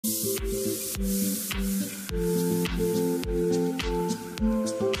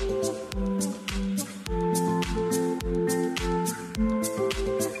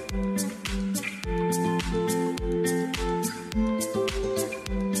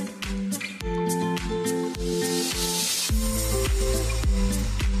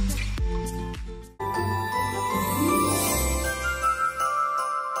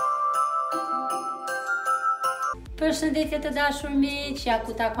Përshëndetje të dashur miq, ja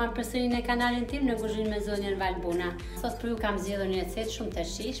ku takon përsëri në kanalin tim në kuzhinë me zonjen Valbona. Sot për ju kam zgjedhur një recetë shumë të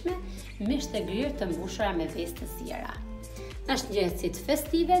shijshme, mish të Grire të mbushura me vezë të Ziera. Është një recetë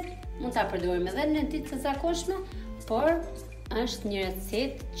festive, mund ta përdorim edhe në ditë të zakonshme, por është një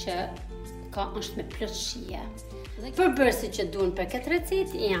recetë që është me plot shije. Përbërësit që duhen për këtë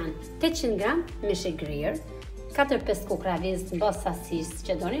recetë janë 800 gram mish e Grire, 4-5 kukra vezë në bazë sasisë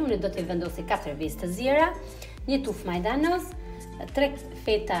që doni, unë do t'i vendosi 4 vezë të Ziera, një tuf Majdanoz, 3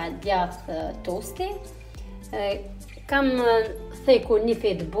 feta djath Tosti, kam Thekur një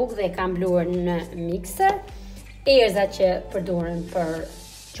fetë buke dhe kam bluar në mikser, erza që përdoren për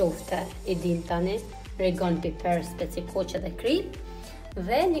qofte i dim tani, Rigon, piper, speci koqe dhe Kripe,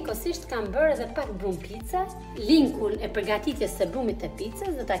 dhe njëkohësisht kam bërë edhe pak brum pice, linkun e përgatitjes së brumit të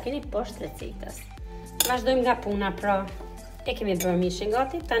pices dhe ta keni poshtë recetës. Vazhdojmë nga puna, pra e kemi bërë mishin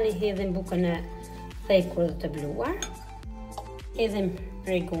gati, tani hedhim bukën e Thekur dhe të bluar, hedhim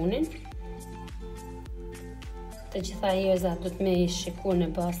Rigonin, të gjitha erza do të me i shikur në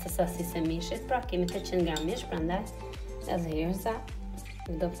bazë të sasisë e mishit, pra kemi 800 gram mish, prandaj edhe erza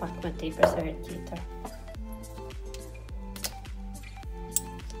do pak më tepër se herë tjetër.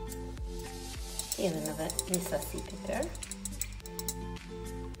 Hedhim edhe një sasi piper,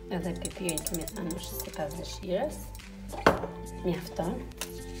 edhe pipirin kemi thënë është sipas dëshirës, mjafton.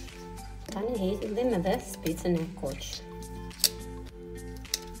 Tani hedhim edhe specën e koqë.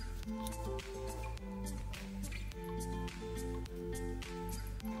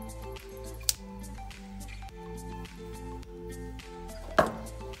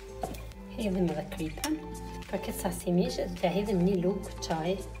 Hedhim edhe kripen. Për këtë sasi mish, do t'ja hedhim një lugë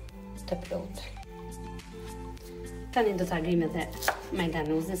çaj të plotë. Tani do ta agrim edhe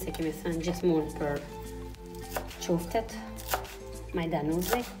Majdanozin, se kemi thënë gjithmonë për qoftet,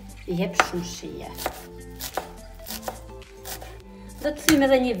 Majdanozi i jep shumë shije. Do të thym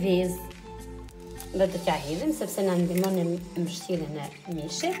edhe një vezë dhe do t'ja hedhim, sepse na ndihmon në mbështjelljen e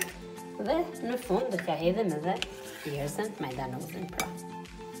mishit, dhe në fund do t'ja hedhim edhe erëzën, Majdanozin pra.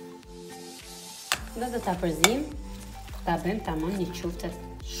 Dhe do ta përzim, ta bëjmë tamam një qofte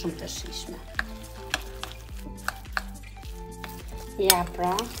shumë të shijshme. Ja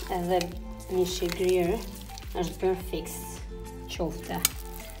pra, edhe mishi Grire është bërë fix qofte.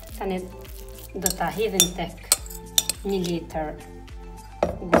 Tani do ta hedhim tek 1 litër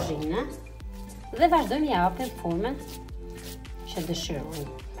kuzhine dhe vazhdojmë ja japim formën që dëshirojmë.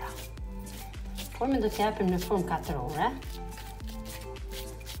 Pra, formën do t'ja japim në formë katrore.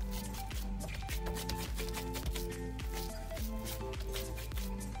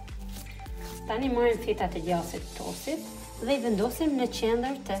 Tani marrim fetat e gjasit të Tostit dhe i vendosim në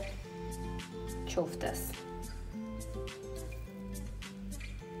qendër të qoftes.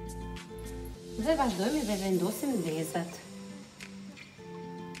 Dhe vazhdojmë dhe vendosim vezët.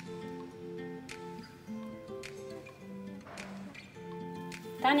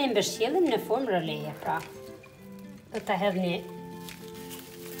 Tani mbështjellim në formë roleje, pra. Do ta hedhni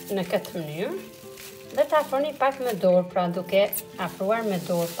në këtë mënyrë dhe ta afroni pak me dorë, pra duke afruar me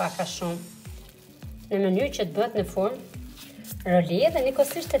dorë pak a shumë. Në mënyrë që të bëhet në formë roleje dhe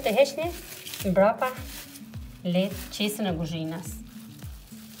njëkohësisht të heqni mbrapa qesën e kuzhinës.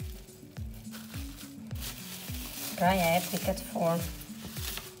 Pra ja jep në këtë formë.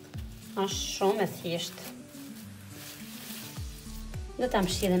 Është shumë e thjeshtë. Do ta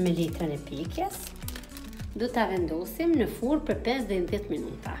mbështjellim me letrën e pjekjes. Do ta vendosim në furrë për 5 deri në 10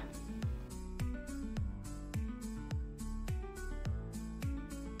 minuta.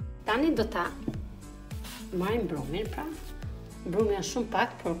 Tani do ta marrim brumin, pra. Brumi është shumë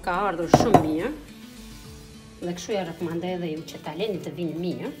pak, por ka ardhur shumë mirë. Dhe kështu ja rekomandoj edhe ju që ta leni të vinë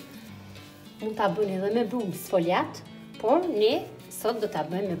mirë. Mund ta bëni edhe me brum sfoljat, por ne sot do ta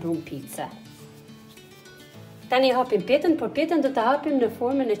bëjmë me brum pice. Tani hapim petën, por petën do ta hapim në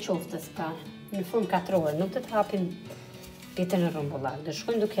formën e qoftes, pra, në formë katrore, nuk do të hapim petën e rrumbullak. Do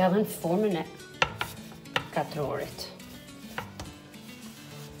shkojmë duke ja dhënë formën e katrorit.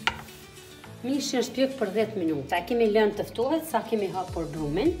 Mishi është pjek për 10 minuta, kemi lënë të ftohet sa kemi hapur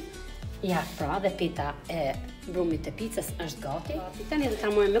brumin. Ja pra, dhe peta e brumit të pices është gati. Tani do ta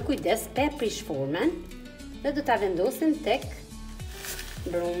marrim me kujdes, pa prish formën dhe do ta vendosim tek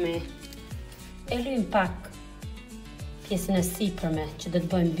brumi. E lyjm pak pjesën e sipërme që do të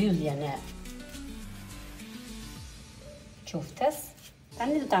bëjmë mbylljen e qoftes.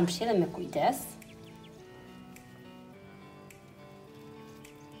 Tani do ta mbështjellim me kujdes.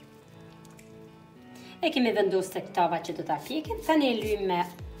 E kemi vendosur tek tava që do ta pjekim, tani e lyjm me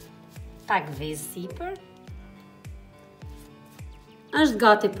pak vezë sipër. është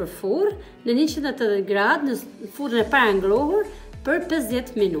gati për furrë në 180 gradë në furrën e para ngrohur për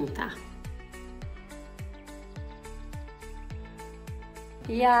 50 minuta.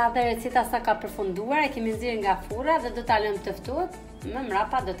 Ja, dhe receta sa ka përfunduar, e kemi nxjerrë nga furra dhe do ta lëmë të ftohet, më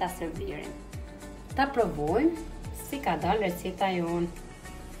mrapa do ta servirim. Ta provojmë si ka dalë receta jonë.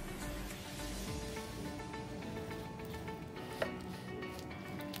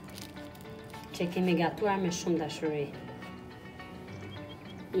 Që kemi gatuar me shumë dashuri.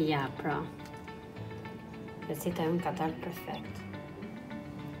 Ja, pra. Receta jonë ka dalë perfekt.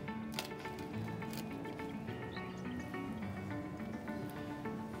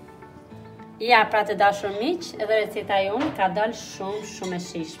 Ja, pra të dashur miq, edhe receta jonë ka dalë shumë e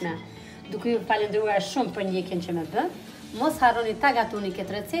shijshme. Duke ju falendruar shumë për ndjekjen që më bë, mos harroni ta gatuni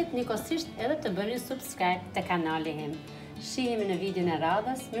këtë recetë, njëkohësisht edhe të bëni subscribe të kanalit tim. Shihemi në videon e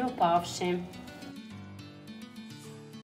radhës, mirupafshim.